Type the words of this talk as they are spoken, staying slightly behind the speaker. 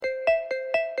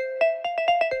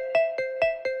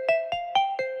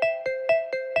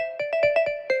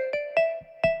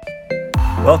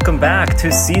Welcome back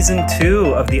to Season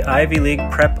 2 of the Ivy League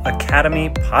Prep Academy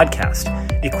podcast,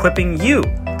 equipping you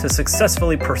to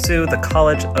successfully pursue the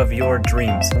college of your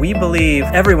dreams. We believe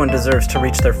everyone deserves to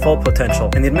reach their full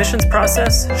potential, and the admissions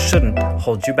process shouldn't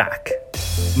hold you back.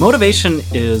 Motivation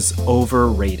is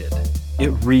overrated.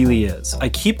 It really is. I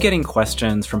keep getting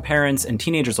questions from parents and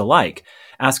teenagers alike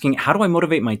asking, how do I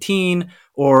motivate my teen?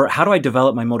 Or how do I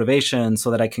develop my motivation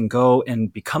so that I can go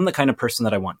and become the kind of person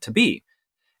that I want to be?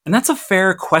 And that's a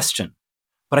fair question,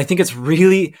 but I think it's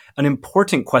really an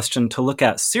important question to look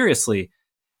at seriously.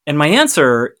 And my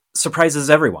answer surprises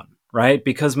everyone, right?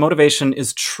 Because motivation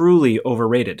is truly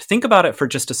overrated. Think about it for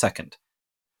just a second.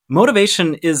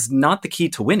 Motivation is not the key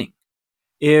to winning.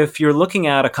 If you're looking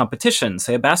at a competition,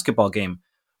 say a basketball game,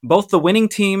 both the winning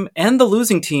team and the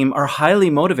losing team are highly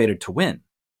motivated to win.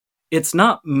 It's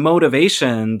not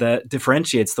motivation that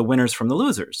differentiates the winners from the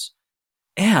losers.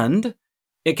 And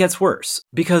it gets worse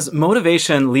because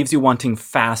motivation leaves you wanting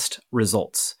fast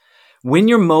results. When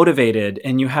you're motivated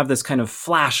and you have this kind of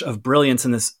flash of brilliance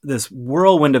and this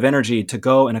whirlwind of energy to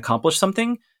go and accomplish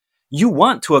something, you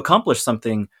want to accomplish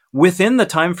something within the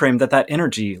time frame that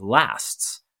energy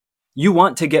lasts. You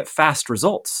want to get fast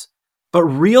results. But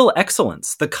real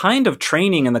excellence, the kind of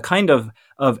training and the kind of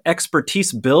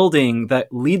expertise building that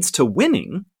leads to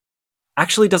winning,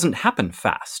 actually doesn't happen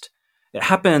fast. It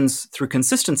happens through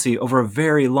consistency over a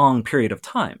very long period of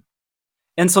time.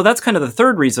 And so that's kind of the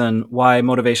third reason why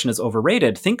motivation is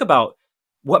overrated. Think about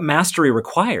what mastery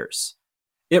requires.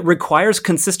 It requires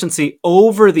consistency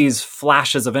over these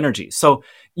flashes of energy. So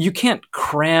you can't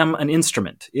cram an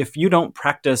instrument. If you don't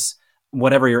practice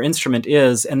whatever your instrument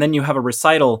is, and then you have a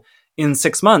recital in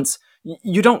 6 months,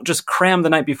 you don't just cram the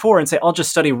night before and say, I'll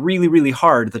just study really, really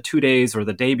hard the 2 days or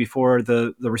the day before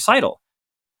the recital.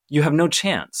 You have no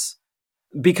chance.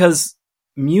 Because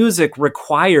music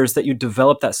requires that you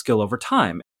develop that skill over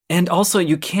time. And also,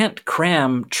 you can't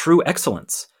cram true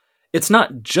excellence. It's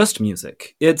not just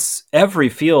music. It's every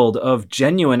field of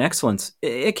genuine excellence.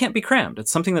 It can't be crammed. It's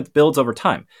something that builds over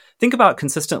time. Think about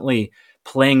consistently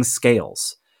playing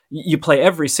scales. You play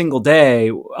every single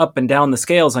day up and down the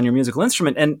scales on your musical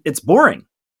instrument, and it's boring.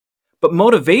 But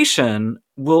motivation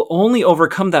will only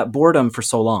overcome that boredom for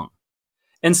so long.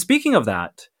 And speaking of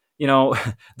that,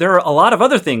 there are a lot of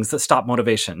other things that stop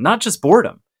motivation, not just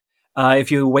boredom. If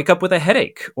you wake up with a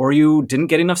headache, or you didn't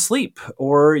get enough sleep,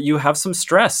 or you have some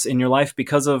stress in your life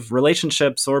because of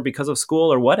relationships or because of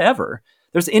school or whatever,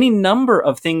 there's any number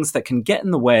of things that can get in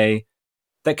the way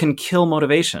that can kill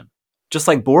motivation. Just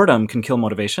like boredom can kill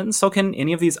motivation, so can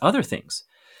any of these other things.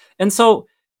 And so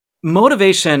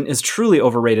motivation is truly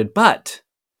overrated, but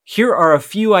here are a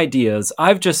few ideas.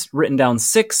 I've just written down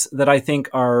 6 that I think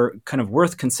are kind of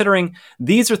worth considering.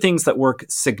 These are things that work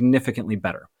significantly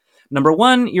better. Number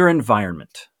 1, your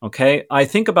environment. Okay, I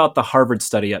think about the Harvard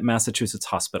study at Massachusetts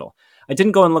Hospital. I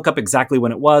didn't go and look up exactly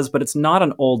when it was, but it's not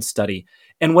an old study.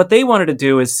 And what they wanted to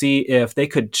do is see if they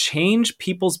could change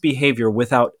people's behavior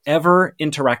without ever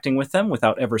interacting with them,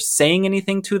 without ever saying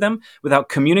anything to them, without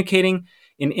communicating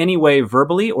in any way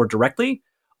verbally or directly.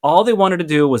 All they wanted to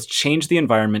do was change the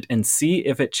environment and see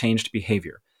if it changed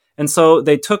behavior. And so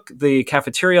they took the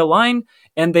cafeteria line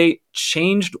and they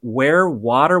changed where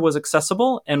water was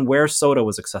accessible and where soda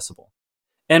was accessible.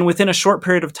 And within a short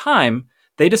period of time,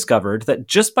 they discovered that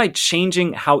just by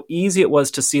changing how easy it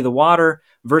was to see the water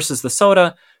versus the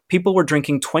soda, people were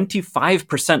drinking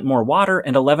 25% more water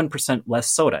and 11%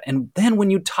 less soda. And then when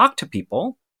you talk to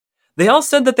people, they all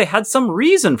said that they had some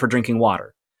reason for drinking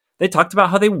water. They talked about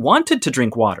how they wanted to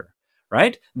drink water,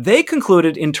 right? They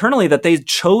concluded internally that they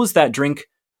chose that drink,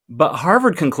 but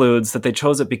Harvard concludes that they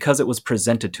chose it because it was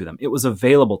presented to them. It was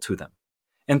available to them.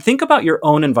 And think about your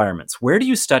own environments. Where do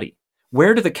you study?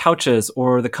 Where do the couches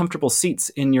or the comfortable seats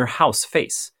in your house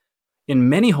face? In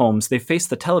many homes, they face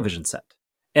the television set.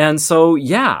 And so,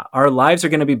 our lives are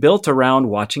going to be built around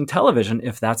watching television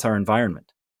if that's our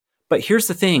environment. But here's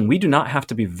the thing, we do not have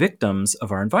to be victims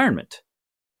of our environment.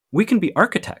 We can be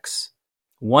architects.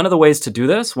 One of the ways to do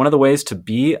this, one of the ways to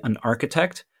be an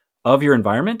architect of your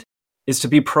environment is to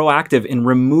be proactive in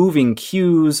removing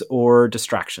cues or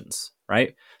distractions,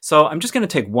 right? So I'm just going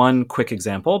to take one quick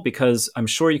example because I'm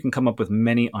sure you can come up with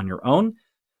many on your own.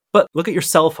 But look at your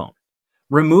cell phone.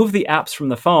 Remove the apps from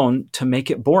the phone to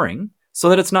make it boring so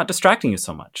that it's not distracting you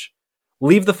so much.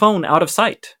 Leave the phone out of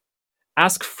sight.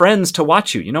 Ask friends to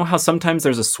watch you. You know how sometimes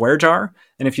there's a swear jar?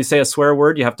 And if you say a swear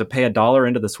word, you have to pay $1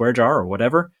 into the swear jar or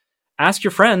whatever. Ask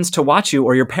your friends to watch you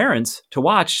or your parents to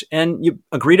watch, and you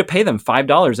agree to pay them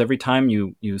 $5 every time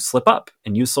you slip up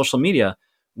and use social media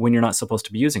when you're not supposed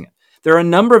to be using it. There are a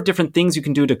number of different things you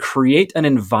can do to create an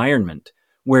environment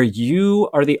where you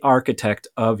are the architect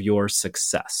of your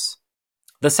success.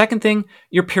 The second thing,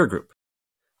 your peer group.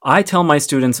 I tell my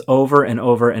students over and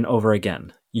over and over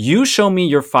again, you show me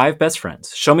your 5 best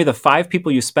friends, show me the 5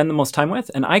 people you spend the most time with,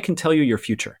 and I can tell you your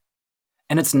future.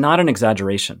 And it's not an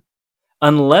exaggeration.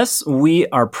 Unless we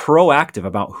are proactive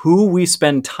about who we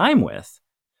spend time with,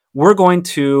 we're going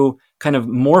to kind of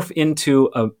morph into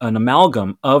an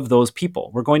amalgam of those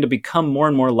people. We're going to become more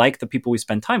and more like the people we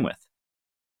spend time with.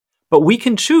 But we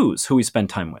can choose who we spend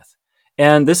time with.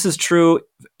 And this is true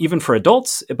even for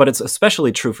adults, but it's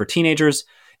especially true for teenagers.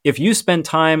 If you spend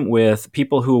time with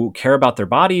people who care about their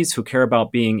bodies, who care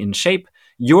about being in shape,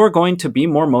 you're going to be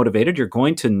more motivated. You're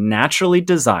going to naturally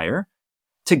desire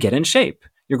to get in shape.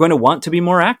 You're going to want to be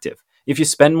more active. If you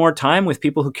spend more time with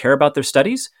people who care about their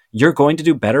studies, you're going to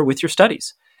do better with your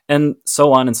studies, and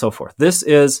so on and so forth. This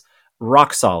is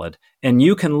rock solid. And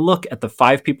you can look at the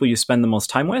 5 people you spend the most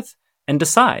time with and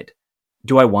decide,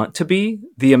 do I want to be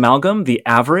the amalgam, the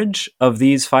average of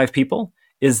these 5 people?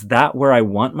 Is that where I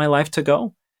want my life to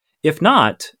go? If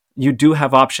not, you do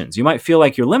have options. You might feel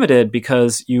like you're limited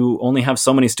because you only have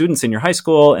so many students in your high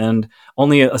school and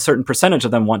only a certain percentage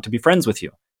of them want to be friends with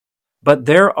you. But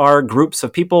there are groups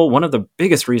of people. One of the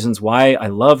biggest reasons why I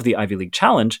love the Ivy League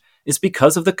Challenge is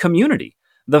because of the community.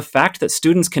 The fact that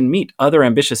students can meet other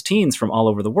ambitious teens from all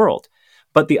over the world.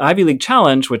 But the Ivy League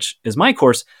Challenge, which is my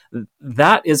course,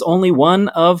 that is only one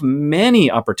of many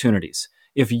opportunities.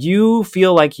 If you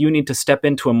feel like you need to step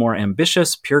into a more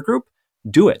ambitious peer group,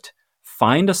 do it.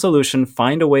 Find a solution,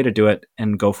 find a way to do it,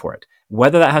 and go for it.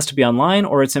 Whether that has to be online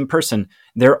or it's in person,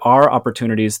 there are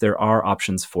opportunities, there are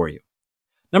options for you.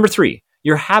 Number 3,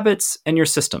 your habits and your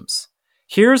systems.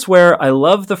 Here's where I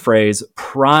love the phrase,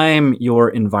 prime your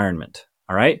environment.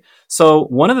 All right. So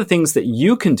one of the things that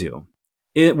you can do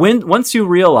once you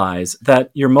realize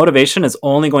that your motivation is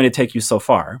only going to take you so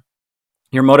far,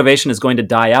 your motivation is going to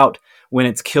die out when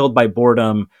it's killed by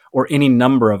boredom or any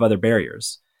number of other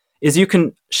barriers, is you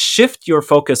can shift your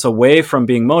focus away from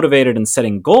being motivated and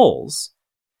setting goals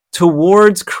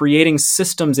towards creating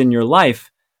systems in your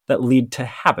life that lead to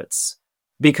habits.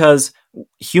 Because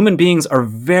human beings are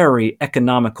very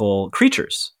economical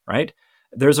creatures, right?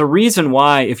 There's a reason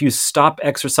why if you stop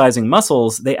exercising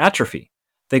muscles, they atrophy.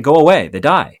 They go away, they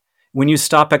die. When you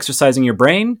stop exercising your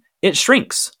brain, it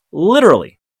shrinks,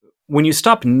 literally. When you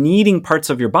stop needing parts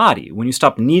of your body, when you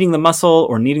stop needing the muscle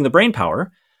or needing the brain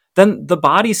power, then the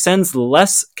body sends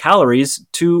less calories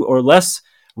to or less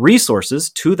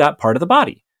resources to that part of the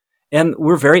body. And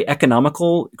we're very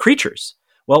economical creatures.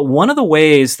 Well, one of the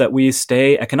ways that we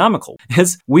stay economical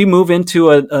is we move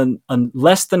into a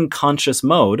less than conscious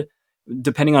mode,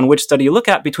 depending on which study you look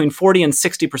at, between 40 and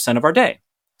 60% of our day.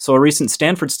 So a recent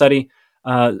Stanford study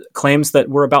claims that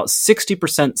we're about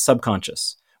 60%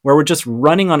 subconscious, where we're just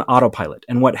running on autopilot.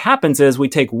 And what happens is we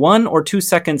take 1 or 2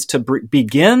 seconds to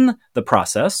begin the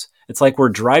process. It's like we're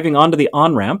driving onto the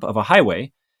on-ramp of a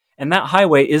highway, and that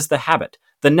highway is the habit.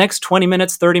 The next 20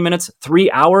 minutes, 30 minutes, 3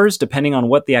 hours, depending on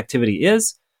what the activity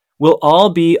is, will all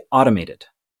be automated.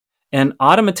 And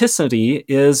automaticity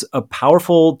is a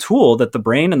powerful tool that the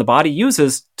brain and the body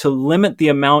uses to limit the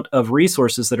amount of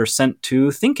resources that are sent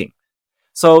to thinking.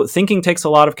 So thinking takes a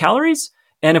lot of calories.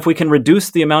 And if we can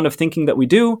reduce the amount of thinking that we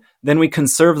do, then we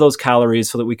conserve those calories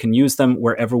so that we can use them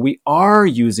wherever we are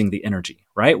using the energy,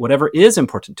 right? Whatever is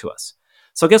important to us.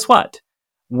 So guess what?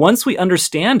 Once we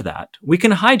understand that, we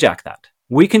can hijack that.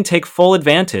 We can take full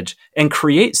advantage and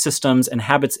create systems and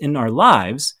habits in our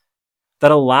lives that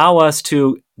allow us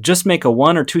to just make a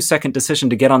 1 or 2 second decision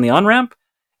to get on the on-ramp,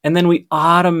 and then we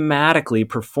automatically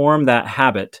perform that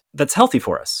habit that's healthy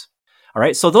for us. All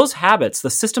right. So those habits, the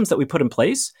systems that we put in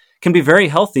place, can be very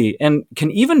healthy and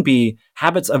can even be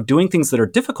habits of doing things that are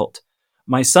difficult.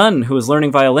 My son, who is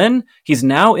learning violin, he's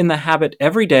now in the habit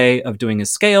every day of doing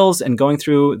his scales and going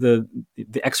through the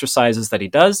exercises that he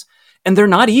does. And they're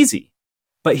not easy,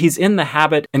 but he's in the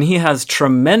habit and he has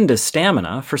tremendous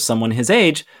stamina for someone his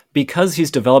age because he's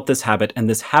developed this habit and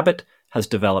this habit has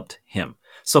developed him.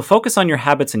 So focus on your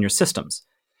habits and your systems.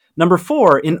 Number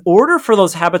 4, in order for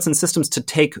those habits and systems to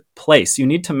take place, you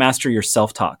need to master your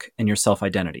self-talk and your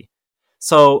self-identity.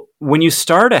 So when you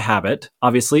start a habit,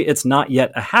 obviously it's not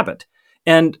yet a habit.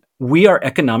 And we are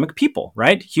economic people,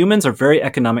 right? Humans are very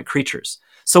economic creatures.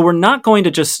 So we're not going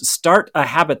to just start a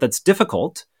habit that's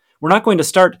difficult. We're not going to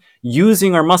start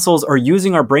using our muscles or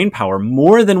using our brain power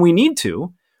more than we need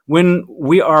to when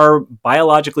we are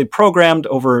biologically programmed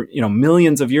over,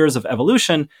 millions of years of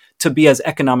evolution to be as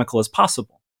economical as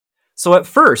possible. So at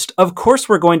first, of course,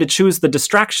 we're going to choose the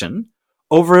distraction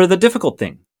over the difficult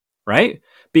thing, right?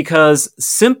 Because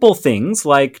simple things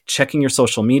like checking your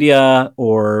social media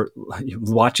or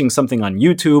watching something on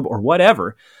YouTube or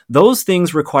whatever, those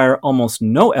things require almost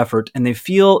no effort and they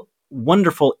feel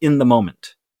wonderful in the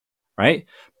moment, right?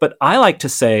 But I like to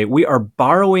say we are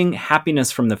borrowing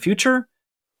happiness from the future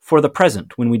for the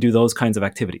present when we do those kinds of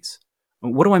activities.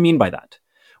 What do I mean by that?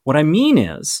 What I mean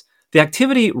is the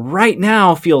activity right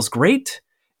now feels great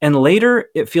and later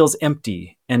it feels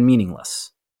empty and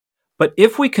meaningless. But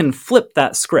if we can flip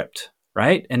that script,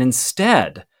 right? And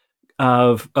instead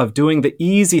of doing the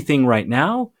easy thing right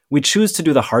now, we choose to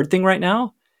do the hard thing right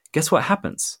now, guess what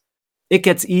happens? It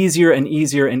gets easier and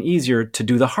easier and easier to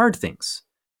do the hard things.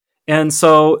 And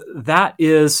so that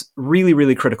is really,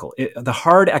 really critical. The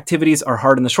hard activities are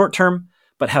hard in the short term,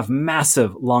 but have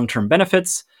massive long-term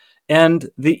benefits. And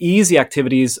the easy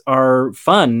activities are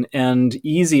fun and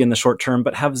easy in the short term,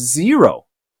 but have zero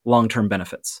long-term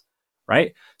benefits.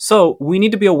 Right? So we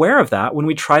need to be aware of that when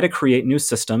we try to create new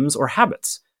systems or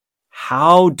habits.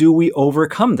 How do we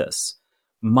overcome this?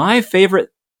 My favorite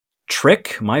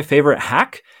trick, my favorite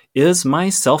hack is my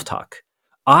self-talk.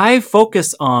 I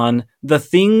focus on the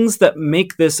things that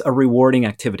make this a rewarding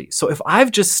activity. So if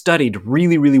I've just studied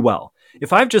really, really well,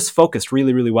 if I've just focused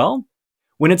really, really well,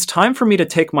 when it's time for me to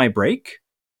take my break,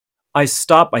 I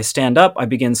stop, I stand up, I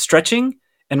begin stretching,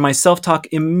 and my self-talk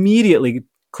immediately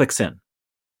clicks in.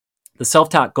 The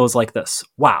self-talk goes like this.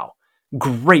 Wow,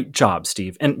 great job,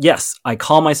 Steve. And yes, I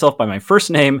call myself by my first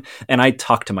name and I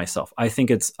talk to myself. I think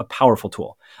it's a powerful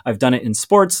tool. I've done it in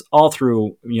sports all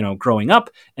through, growing up.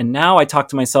 And now I talk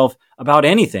to myself about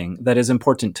anything that is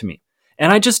important to me.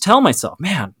 And I just tell myself,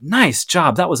 man, nice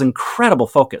job. That was incredible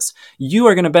focus. You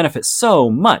are going to benefit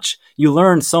so much. You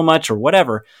learned so much or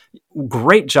whatever.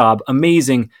 Great job.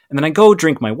 Amazing. And then I go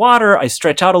drink my water. I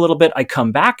stretch out a little bit. I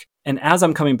come back. And as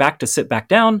I'm coming back to sit back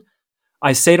down,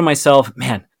 I say to myself,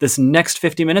 man, this next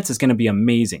 50 minutes is going to be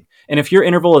amazing. And if your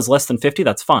interval is less than 50,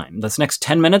 that's fine. This next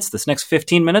 10 minutes, this next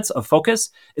 15 minutes of focus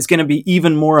is going to be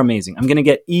even more amazing. I'm going to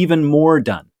get even more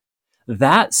done.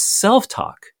 That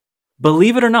self-talk,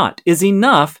 believe it or not, is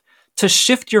enough to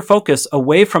shift your focus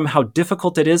away from how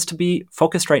difficult it is to be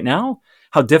focused right now,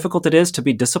 how difficult it is to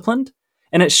be disciplined,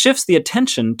 and it shifts the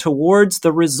attention towards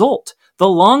the result, the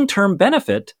long-term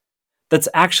benefit that's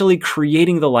actually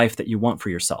creating the life that you want for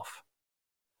yourself.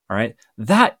 All right.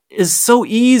 That is so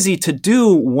easy to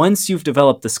do once you've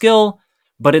developed the skill,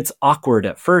 but it's awkward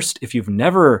at first. If you've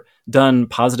never done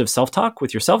positive self-talk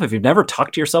with yourself, if you've never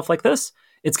talked to yourself like this,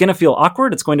 it's going to feel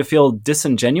awkward. It's going to feel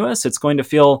disingenuous. It's just going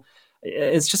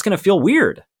to feel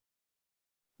weird.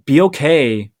 Be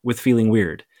okay with feeling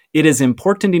weird. It is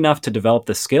important enough to develop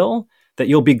the skill that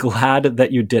you'll be glad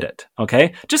that you did it.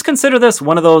 Okay. Just consider this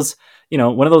one of those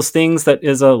things that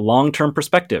is a long-term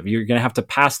perspective. You're going to have to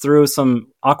pass through some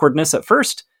awkwardness at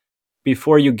first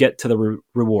before you get to the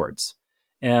rewards.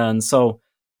 And so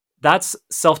that's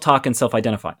self-talk and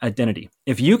self-identity.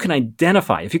 If you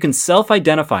can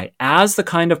self-identify as the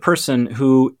kind of person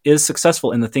who is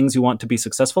successful in the things you want to be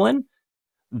successful in,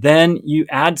 then you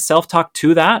add self-talk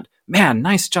to that. Man,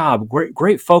 nice job.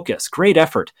 Great focus. Great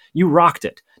effort. You rocked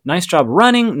it. Nice job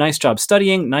running. Nice job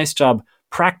studying. Nice job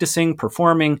practicing,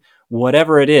 performing,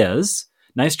 whatever it is.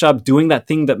 Nice job doing that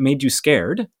thing that made you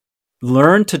scared.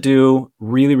 Learn to do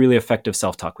really, really effective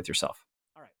self-talk with yourself.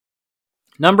 All right.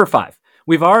 Number 5.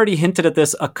 We've already hinted at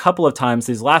this a couple of times.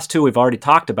 These last 2 we've already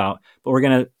talked about, but we're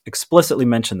going to explicitly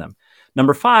mention them.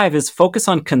 Number 5 is focus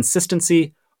on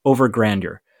consistency over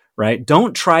grandeur, right?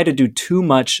 Don't try to do too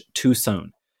much too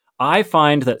soon. I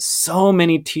find that so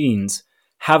many teens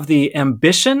have the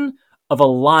ambition of a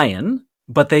lion,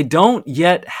 but they don't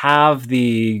yet have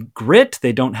the grit,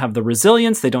 they don't have the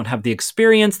resilience, they don't have the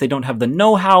experience, they don't have the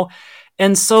know-how.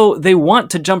 And so they want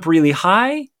to jump really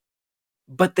high,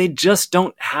 but they just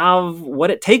don't have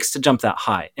what it takes to jump that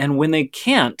high. And when they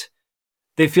can't,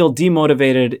 they feel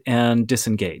demotivated and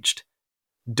disengaged.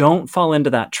 Don't fall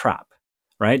into that trap,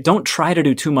 right? Don't try to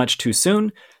do too much too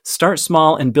soon. Start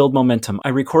small and build momentum. I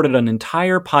recorded an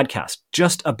entire podcast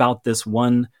just about this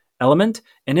one element,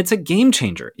 and it's a game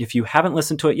changer. If you haven't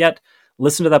listened to it yet,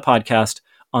 listen to that podcast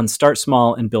on Start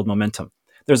Small and Build Momentum.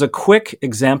 There's a quick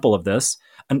example of this.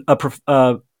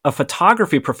 A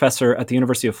photography professor at the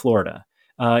University of Florida.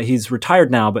 He's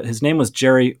retired now, but his name was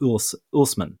Jerry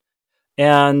Uelsman.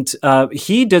 And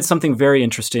he did something very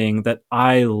interesting that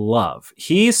I love.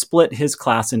 He split his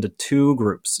class into 2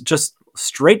 groups, just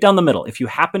straight down the middle. If you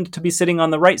happened to be sitting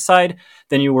on the right side,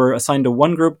 then you were assigned to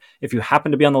one group. If you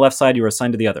happened to be on the left side, you were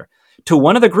assigned to the other. To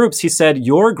one of the groups, he said,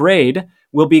 your grade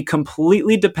will be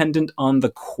completely dependent on the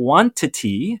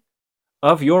quantity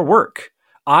of your work.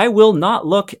 I will not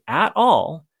look at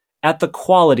all at the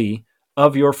quality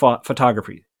of your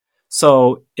photography.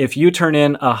 So if you turn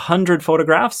in 100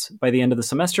 photographs by the end of the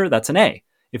semester, that's an A.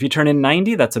 If you turn in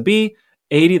 90, that's a B,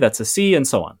 80, that's a C, and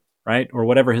so on, right? Or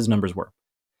whatever his numbers were.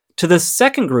 To the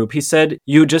second group, he said,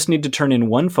 you just need to turn in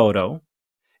one photo,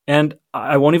 and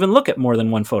I won't even look at more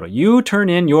than one photo. You turn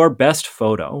in your best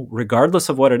photo, regardless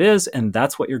of what it is, and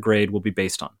that's what your grade will be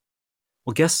based on.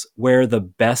 Well, guess where the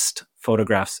best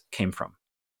photographs came from?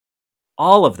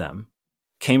 All of them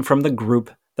came from the group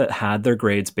that had their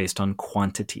grades based on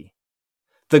quantity.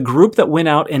 The group that went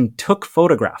out and took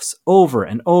photographs over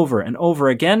and over and over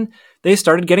again, they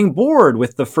started getting bored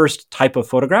with the first type of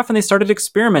photograph, and they started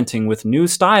experimenting with new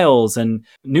styles and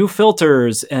new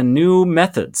filters and new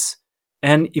methods.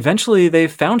 And eventually they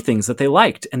found things that they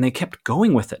liked, and they kept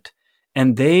going with it.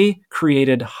 And they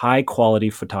created high quality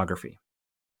photography.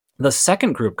 The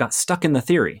second group got stuck in the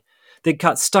theory. They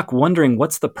got stuck wondering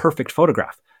what's the perfect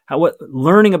photograph,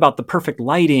 learning about the perfect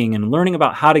lighting and learning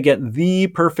about how to get the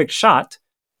perfect shot.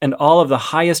 And all of the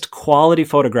highest quality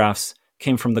photographs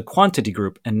came from the quantity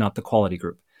group and not the quality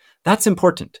group. That's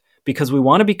important because we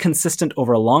want to be consistent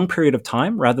over a long period of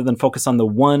time rather than focus on the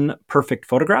one perfect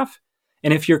photograph.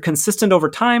 And if you're consistent over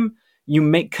time, you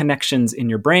make connections in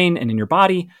your brain and in your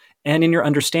body and in your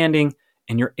understanding,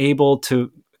 and you're able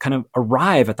to kind of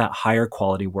arrive at that higher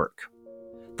quality work.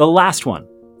 The last one,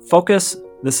 focus.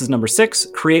 This is number 6,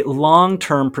 create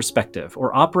long-term perspective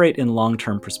or operate in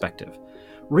long-term perspective.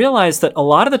 Realize that a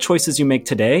lot of the choices you make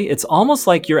today, it's almost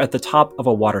like you're at the top of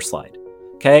a water slide,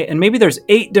 okay? And maybe there's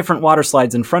 8 different water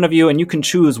slides in front of you and you can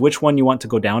choose which one you want to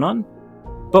go down on.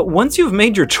 But once you've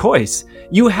made your choice,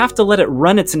 you have to let it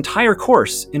run its entire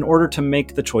course in order to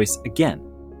make the choice again.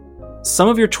 Some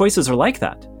of your choices are like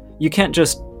that. You can't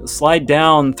just slide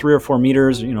down 3 or 4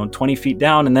 meters, 20 feet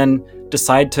down, and then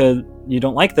decide you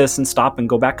don't like this and stop and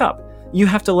go back up. You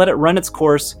have to let it run its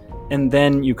course and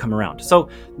then you come around. So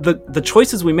the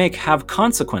choices we make have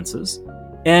consequences,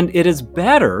 and it is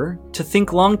better to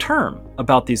think long-term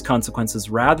about these consequences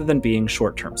rather than being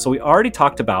short-term. So we already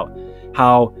talked about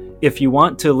how if you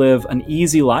want to live an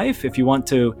easy life, if you want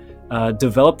to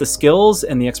develop the skills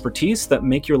and the expertise that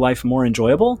make your life more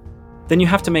enjoyable, then you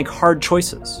have to make hard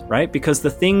choices, right? Because the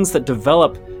things that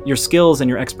develop your skills and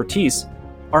your expertise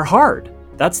are hard.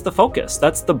 That's the focus.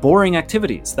 That's the boring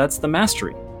activities. That's the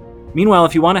mastery. Meanwhile,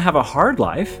 if you want to have a hard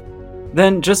life,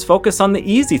 then just focus on the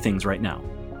easy things right now.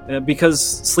 Because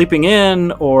sleeping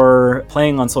in or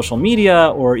playing on social media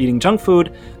or eating junk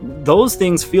food, those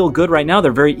things feel good right now.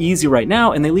 They're very easy right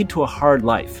now, and they lead to a hard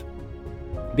life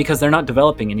because they're not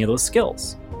developing any of those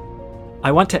skills.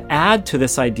 I want to add to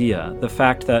this idea the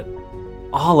fact that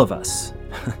all of us,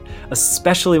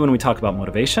 especially when we talk about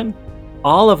motivation,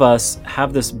 all of us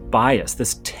have this bias,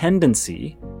 this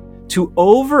tendency to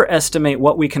overestimate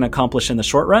what we can accomplish in the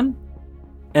short run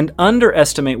and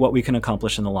underestimate what we can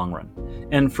accomplish in the long run.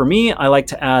 And for me, I like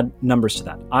to add numbers to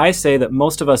that. I say that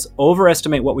most of us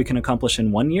overestimate what we can accomplish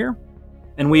in 1 year,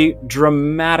 and we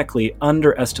dramatically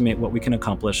underestimate what we can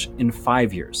accomplish in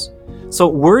 5 years. So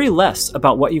worry less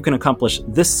about what you can accomplish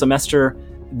this semester,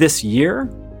 this year,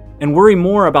 and worry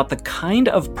more about the kind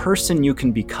of person you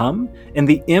can become and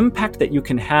the impact that you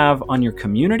can have on your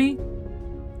community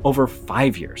over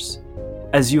 5 years.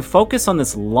 As you focus on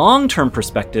this long-term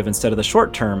perspective instead of the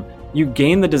short-term, you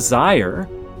gain the desire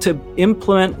to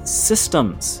implement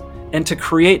systems and to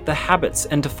create the habits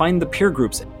and to find the peer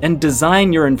groups and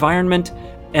design your environment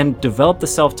and develop the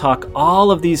self-talk,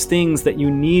 all of these things that you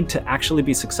need to actually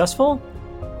be successful.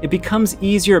 It becomes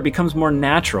easier, it becomes more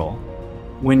natural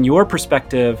when your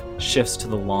perspective shifts to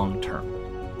the long term.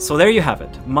 So there you have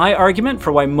it. My argument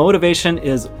for why motivation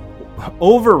is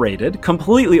overrated,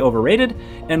 completely overrated,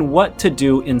 and what to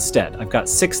do instead. I've got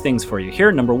 6 things for you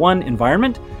here. Number 1,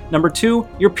 environment. Number 2,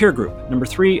 your peer group. Number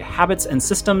 3, habits and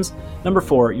systems. Number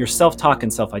 4, your self-talk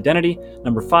and self-identity.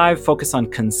 Number 5, focus on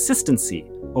consistency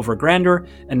over grandeur.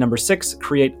 And number 6,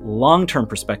 create long-term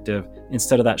perspective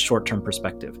instead of that short-term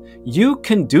perspective. You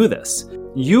can do this.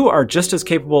 You are just as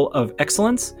capable of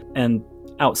excellence and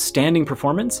outstanding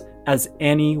performance as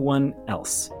anyone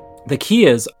else. The key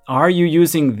is, are you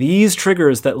using these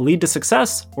triggers that lead to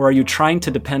success, or are you trying to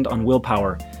depend on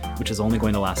willpower, which is only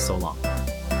going to last so long?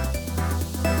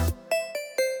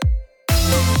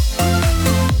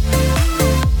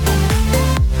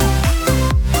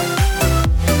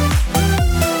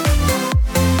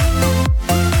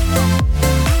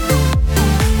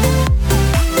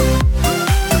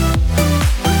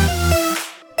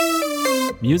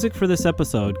 Music for this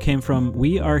episode came from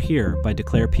We Are Here by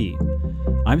Declare P.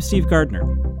 I'm Steve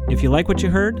Gardner. If you like what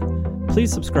you heard,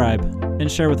 please subscribe and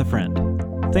share with a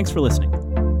friend. Thanks for listening.